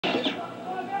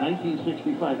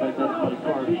1965, like that's my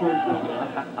car choice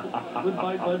with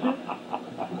my budget.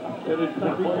 And it's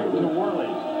not to Worley.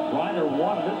 Reiner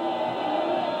wanted it.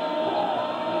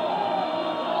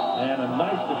 And a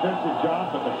nice defensive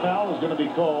job, but the foul is going to be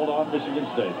called on Michigan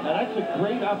State. Now that's a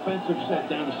great offensive set,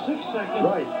 down to 6 seconds.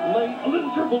 Right. Late, a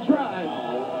little triple drive.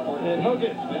 And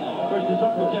Huggins. Of course, his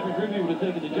uncle Kevin Greavy would have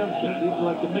taken the jump shot. He'd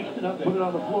like to mix it up, put it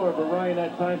on the floor. But Ryan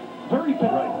that time, very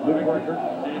fast. Right. Luke Recker.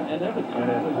 And Evans was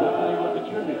able to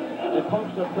contribute. And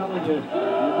folks, I'm telling you,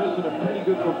 you're missing a pretty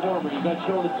good performer. He's not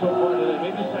showing it so far today.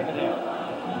 Maybe second half.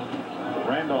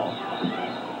 Randolph.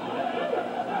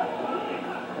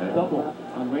 Double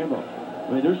on Randolph.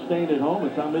 I mean, they're staying at home.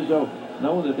 It's Tom Izzo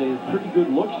knowing that they have pretty good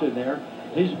looks in there.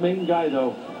 His main guy,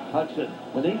 though, Hutson,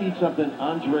 when they need something,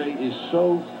 Andre is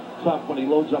so tough when he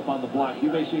loads up on the block.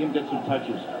 You may see him get some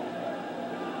touches.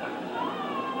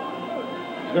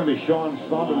 It's going to be Sean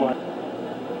Sonderline.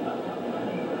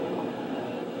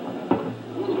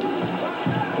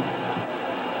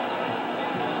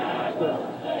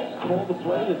 Call the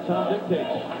play that Tom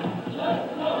dictates.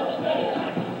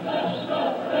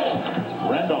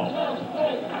 Randolph.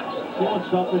 Feeling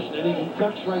selfish, and he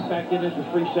ducks right back into the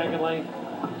 3-second lane.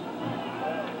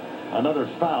 Another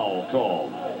foul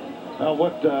called. Now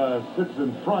what sits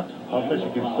in front of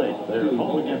Michigan State? They're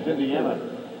home against Indiana.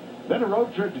 Then a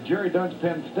road trip to Jerry Dunn's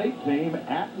Penn State team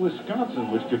at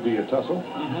Wisconsin, which could be a tussle.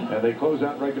 And they close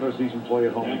out regular season play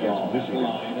at home against Michigan.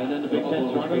 And then the Big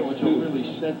Ten tournament, which will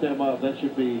really set them up. That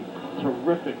should be a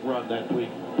terrific run that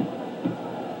week.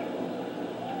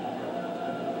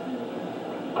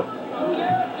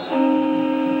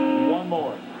 One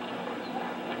more.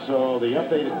 So the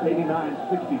update is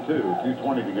 89-62,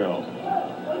 2:20 to go.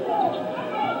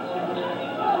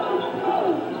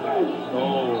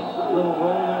 Oh, little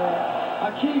roll there.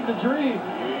 Akeem the dream.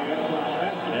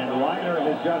 And Reiner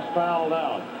has just fouled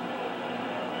out.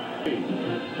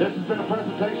 This has been a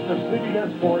presentation of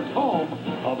CBS Sports, home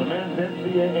of the men's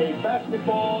NCAA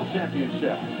basketball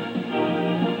championship.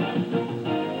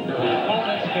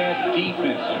 Opponents have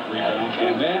defensive rebounds,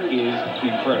 and that is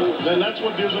incredible. Then that's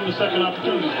what gives them the second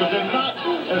opportunities, but they're not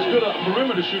as good a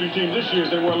perimeter shooting team this year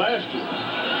as they were last year.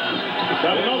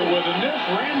 Got another with a miss.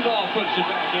 Randolph puts it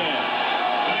back in.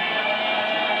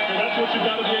 So that's what you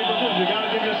got to be able to do. You got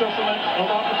to give yourself some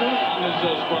opportunity. And so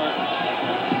Spartans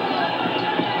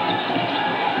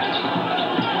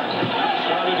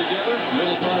started together,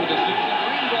 middle part of the season.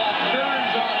 Randolph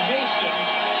turns on Haston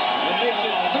and makes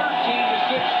it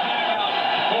 13-6 timeout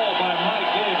called by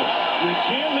Mike Davis. You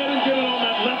can't let him get it on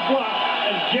that left block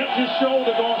and get his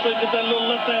shoulder going so he get that little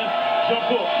left hand jump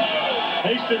hook.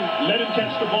 Haston let him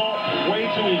catch the ball way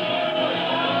too easy.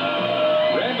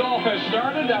 Randolph has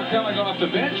started, now coming off the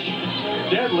bench.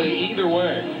 Deadly either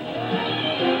way.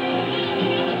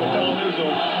 Tom Izzo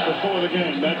before the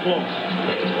game, that close.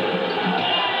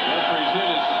 Jeffries hit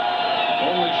his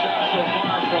only shot so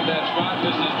far from that spot.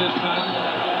 Misses this time.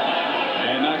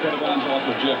 And knocked out of bounds off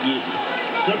of Jeff Newton.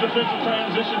 Good defensive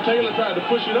transition. Taylor tried to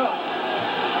push it up,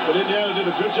 but Indiana did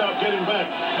a good job getting back.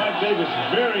 Mike Davis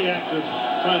very active,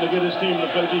 trying to get his team to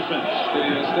play defense.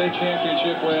 The state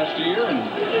championship last year, and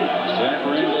Zach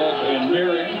Randolph and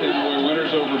Marion were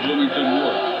winners over Bloomington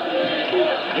North.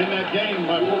 In that game,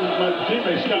 my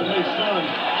teammate Scott May's son,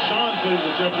 Sean, played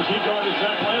with Jeffries. He guarded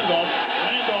Zach Randolph.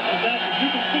 Randolph and Zach, as you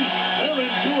can see, they're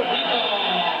into it.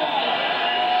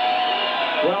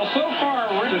 Well, so far,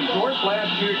 we're in short.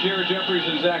 Last year, Jared Jeffries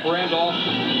and Zach Randolph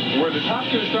were the top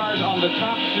two stars on the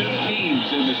top two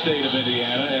teams in the state of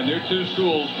Indiana, and their two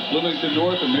schools, Bloomington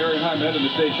North and Marion High, met in the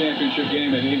state championship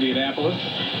game in Indianapolis.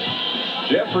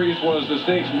 Jeffries was the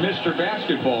state's Mr.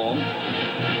 Basketball,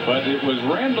 but it was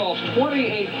Randolph's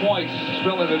 28 points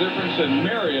spelling the difference, and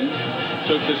Marion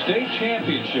took the state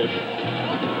championship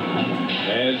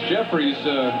as Jeffries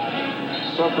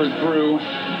suffered through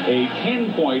a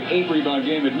 10-point, 8-rebound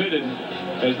game, admitted,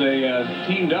 as they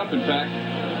teamed up. In fact,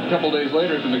 a couple days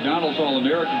later at the McDonald's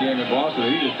All-America game in Boston,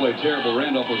 he just played terrible.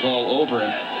 Randolph was all over him.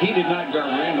 He did not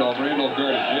guard Randolph. Randolph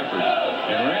guarded Jeffries.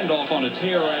 And Randolph on a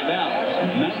tear right now.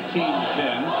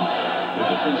 19-10. The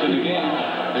difference in the game,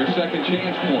 their second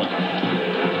chance point.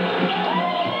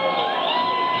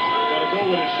 Got to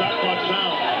go with his shot clock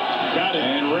down. Got it.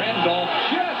 And Randolph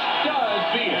just does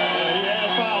beat it. He had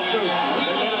a foul, too.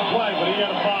 They let him play, but he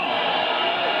had a foul.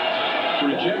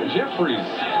 Jeffries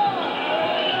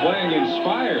playing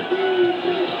inspired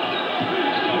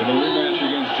in the rematch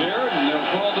against Jared, and they'll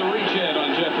call the reach in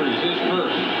on Jeffries, his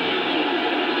first.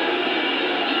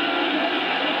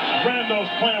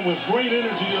 Randolph's playing with great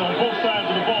energy on both sides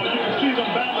of the ball. You can see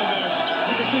them battling there.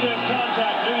 You can see there's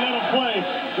contact. They let him play.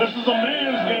 This is a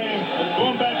man's game.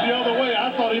 Going back the other way,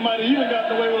 I thought he might have even got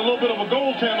gotten away with a little bit of a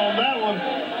goaltend on that one,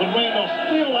 but Randolph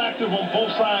still active on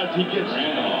both sides. He gets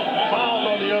fouled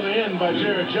on the other end by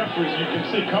Jared Jeffries. You can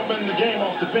see coming in the game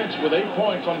off the bench with 8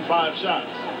 points on 5 shots.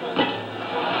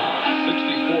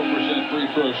 64% free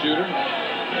throw shooter.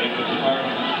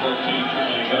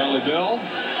 Charlie Bell.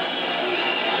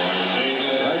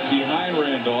 Right behind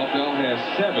Randolph. Bell has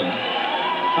 7.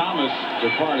 Thomas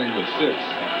departing with 6.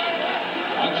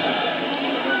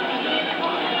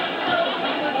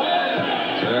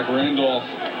 Zach Randolph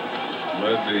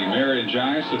led the Marion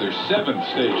Giants to their 7th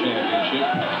state championship.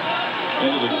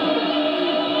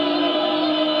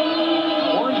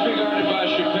 Hornsby guarded by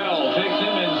Chappelle. Takes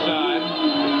him inside.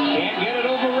 Can't get it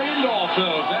over Randolph,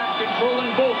 though. Zach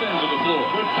controlling both ends of the floor.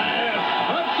 Good pass.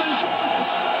 Hutson.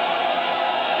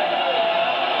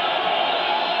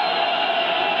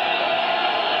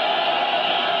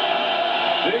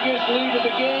 Biggest lead of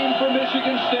the game for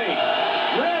Michigan State.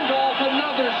 Randolph,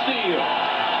 another steal.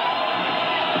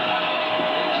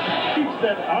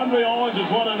 That Andre Owens is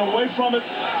running away from it,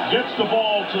 gets the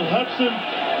ball to Hutson.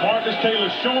 Marcus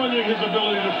Taylor showing you his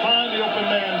ability to find the open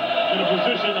man in a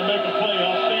position to make a play.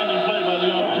 Outstanding play by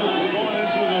Leon Tudor, going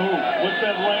into the hoop with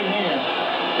that right hand.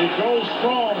 He goes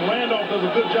strong. Randolph does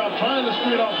a good job trying to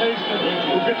screen off Haston,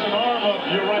 who gets an arm up.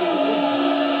 You're right.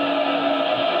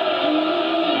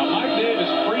 Now Mike Davis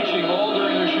preaching all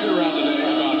during their shoot-around today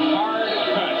about hard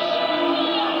cuts.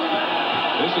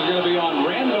 This is going to be on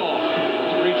Randolph.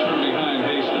 Reach from behind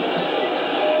Haston.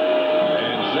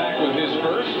 And Zach with his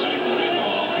first.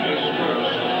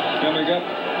 Coming up,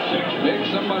 make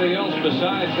somebody else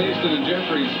besides Haston and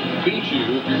Jeffries beat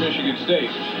you if you're Michigan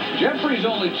State. Jeffries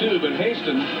only 2, but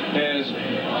Haston has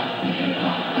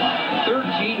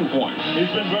 13 points.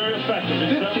 He's been very effective.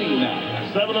 He's 15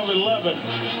 now. 7 of 11.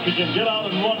 He can get out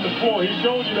and run the floor. He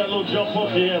showed you that little jump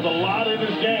hook. He has a lot in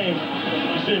his game.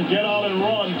 You see him get out and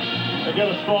run and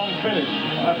get a strong finish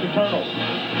after turnover.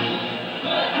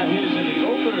 His in the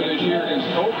opener this year against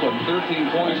Oakland,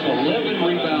 13 points, 11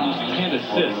 rebounds, 10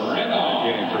 assists in that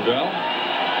game for Bell.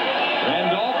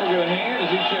 Randolph will get a hand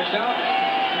as he checks out.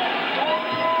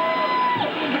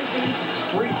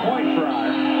 3-point try.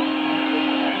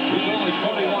 He's only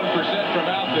 21% from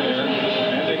out there,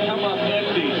 and they come up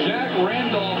empty. Zach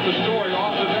Randolph, the story,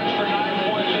 off the bench for 9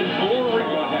 points and 4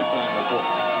 rebounds. Halftime report.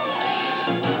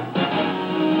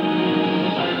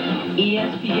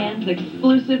 ESPN's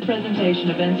exclusive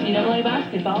presentation of NCAA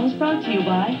basketball is brought to you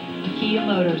by Kia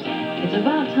Motors. It's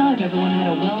about time everyone had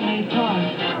a well-made car.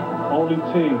 Only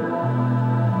team.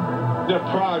 Their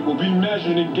pride will be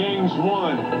measured in games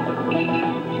won,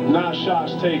 not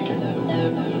shots taken.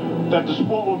 That the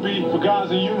sport will be for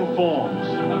guys in uniforms,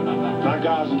 not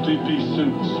guys in 3-piece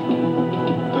suits.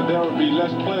 That there will be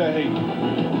less player hate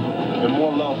and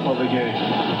more love for the game.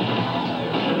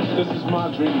 This is my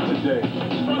dream today.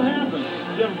 What happens?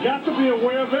 You've got to be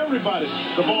aware of everybody.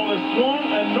 The ball is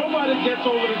swung, and nobody gets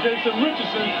over to Jason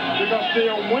Richardson because the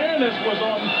awareness was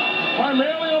on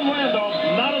primarily on Randolph,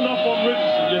 not enough on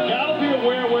Richardson. You've got to be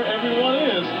aware where everyone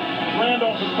is.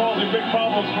 Randolph is causing big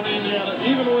problems for Indiana,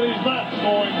 even when he's not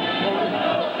scoring.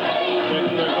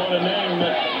 They're going to name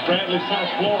that Bradley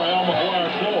South floor, Al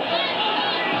McGuire floor.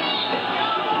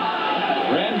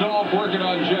 Randolph working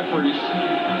on Jeffries.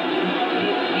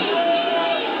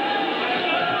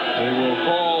 They will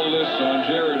call this on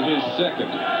Jared his second.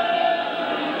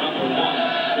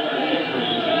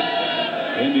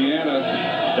 Indiana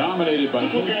dominated by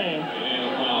Good game.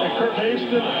 And Kirk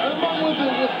Haston,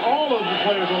 along with all of the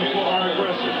players on the floor, are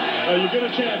aggressive. You get a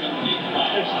chance.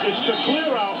 It's the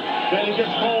clear out that he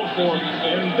gets called for,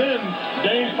 and then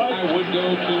Dane Pfeiffer would go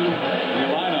to the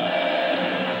lineup.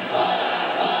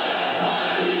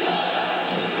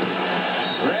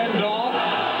 Randolph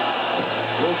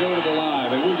will go to the line.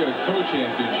 They will get a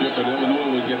co-championship, but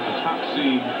Illinois will get the top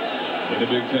seed in the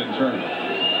Big Ten tournament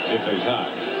if they tie.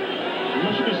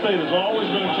 Michigan State has always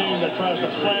been a team that tries to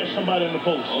flash somebody in the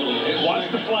post. Watch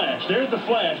the flash. There's the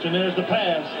flash, and there's the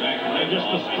pass. And just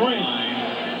the strength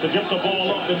to get the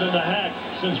ball up, and then the hack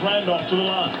sends Randolph to the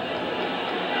line.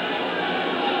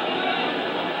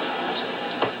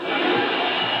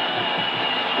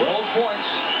 Points.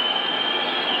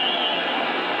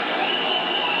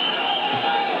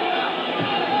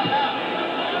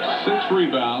 6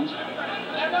 rebounds.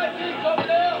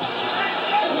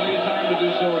 Plenty of time to do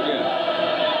so again.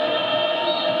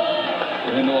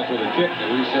 Randolph with a kick to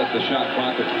reset the shot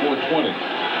clock at 4:20.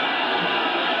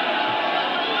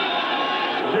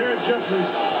 Jared Jeffries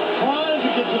trying to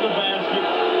get to the basket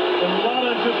and a lot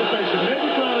of anticipation.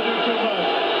 Maybe trying to do too much.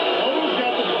 O's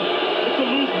got it's a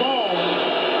loose ball.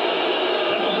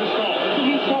 That's what it's called. It's a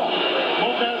loose ball.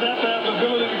 Both guys have to have the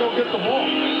ability to go get the ball.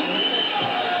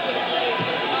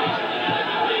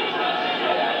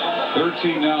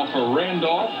 13 now for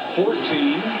Randolph, 14.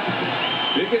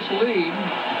 Biggest lead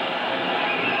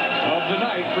of the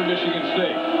night for Michigan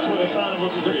State. That's what they signed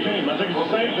with a good team. I think it's the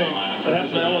same thing that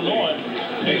happened to Illinois.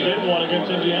 They won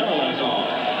against Indiana last week.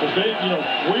 Because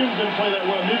Williams didn't play that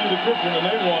well, neither did Richardson, and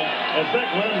they won. And Zach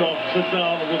Randolph sits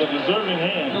down with a deserving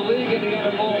hand. The league,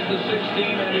 Indiana falls to 16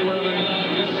 and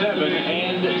 11, 7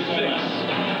 and 6.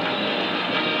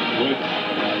 With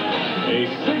a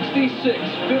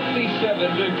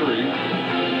 66-57 victory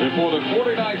before the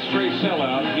 49th straight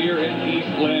sellout here in East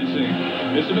Lansing.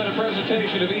 This has been a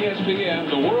presentation of ESPN,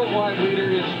 the worldwide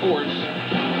leader in sports.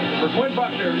 For Quinn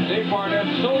Buckner, Dave Barnett,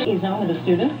 He's on with the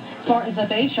students. Spartans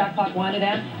up 8, shot clock winding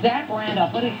down. Zach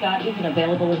Randolph, what he's got isn't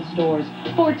available in stores.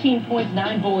 14 points,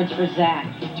 9 boards for Zach.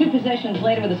 2 possessions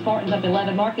later with the Spartans up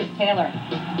 11. Marcus Taylor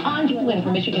on to win for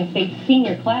Michigan State's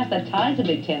senior class that ties a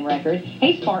Big Ten record.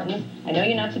 Hey Spartans, I know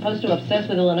you're not supposed to obsess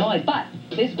with Illinois, but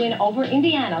this win over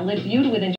Indiana lifts you to within